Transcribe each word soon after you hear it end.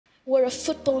Where a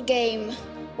football game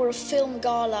or a film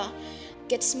gala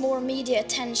gets more media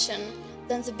attention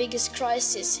than the biggest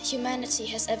crisis humanity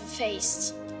has ever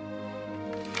faced.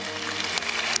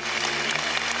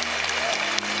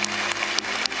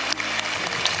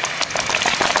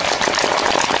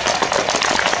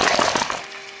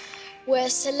 Where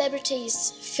celebrities,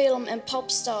 film and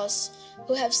pop stars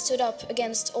who have stood up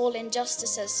against all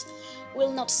injustices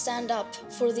will not stand up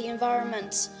for the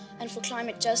environment and for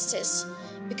climate justice,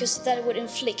 because that would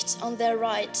inflict on their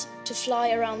right to fly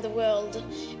around the world,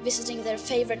 visiting their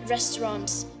favorite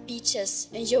restaurants, beaches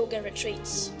and yoga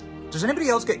retreats. Does anybody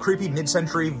else get creepy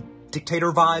mid-century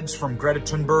dictator vibes from Greta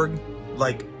Thunberg?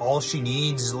 Like, all she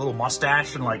needs is a little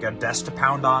mustache and like a desk to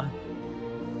pound on?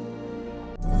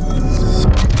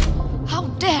 How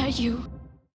dare you!